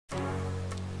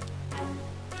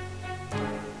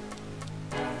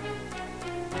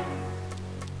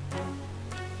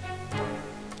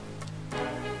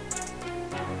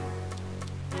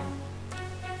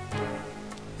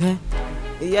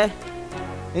yeah,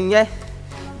 yeah.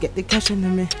 Get the cash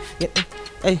on me, get the,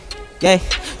 hey, yeah.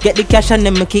 Get the cash and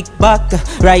then me kick back.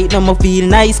 Right now me feel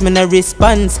nice, me no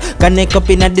response. Connect up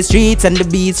inna the streets and the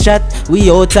beats shot.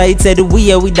 We outside said we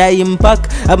die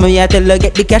impact. I'm here tell her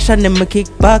get the cash and then me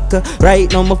kick back.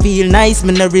 Right now me feel nice,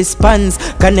 me no response.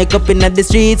 Connect up inna the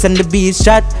streets and the beats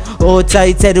shot.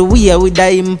 Outside said we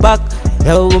die impact.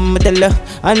 Yo, I'ma tell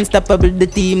her, unstoppable the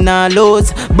team now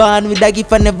lose. Born with a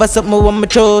gift and never something want me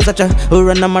chose. Such a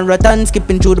run a marathon,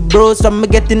 skipping through the bros. From me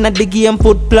getting at the game,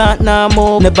 foot plant now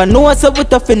move. Never know so we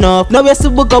tough enough, now we so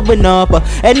we going up.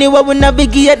 Anyway we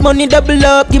navigate, money double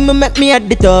up. Give me make me at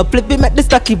the top, flip it make the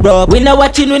stocky bro. We not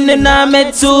watching when they not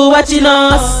meant to watching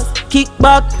us. Kick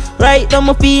back, right now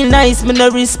me feel nice, me no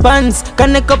response.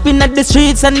 Connect up inna the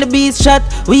streets and the beats shot.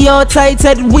 We outside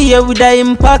said we the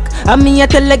impact. And me I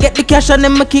tell her get the cash and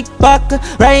then me kick back.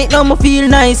 Right now me feel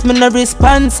nice, me no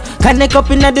response. Connect up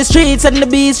inna the streets and the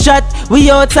beats shot. We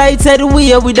outside said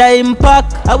we the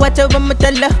impact. I watch over me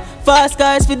tell her. Fast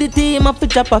cars for the team, up for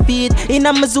chop a feet. In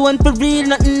a my zone for real,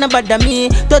 nothing about me.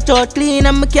 Touch out clean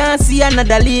and me can't see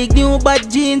another league. New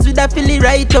bad jeans with a Philly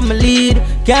right on my lead.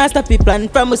 Can't stop it plan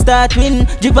from a start win.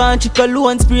 Givenchy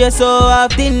cologne spray so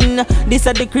often. This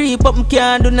are the creep up, me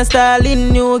can't do no styling.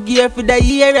 New gear for the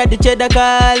year at the cheddar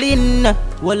calling.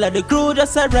 All of the crew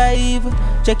just arrive.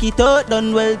 Check it out,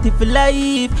 done wealthy for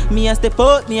life. Me a step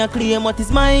out, me a claim what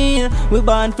is mine. We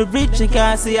born for rich, you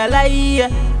can't say a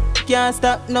lie. Can't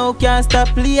stop now, can't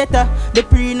stop later. The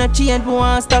pre no change, we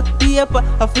want stock paper.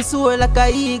 I feel soar like a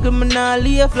eagle, me nah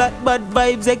lay flat. Bad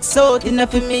vibes exotic,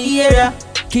 enough in me era.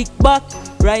 Kick back,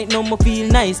 right now me feel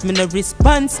nice, me no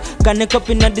response. Connect up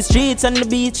inna the streets and the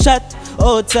beat shot.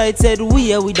 Outside said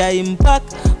we the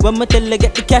impact. When me tell her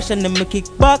get the cash and then me kick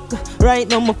back. Right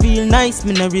now me feel nice,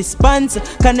 me no response.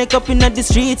 Connect up inna the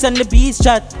streets and the beat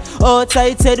shot.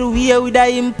 Outside said we the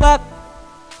impact.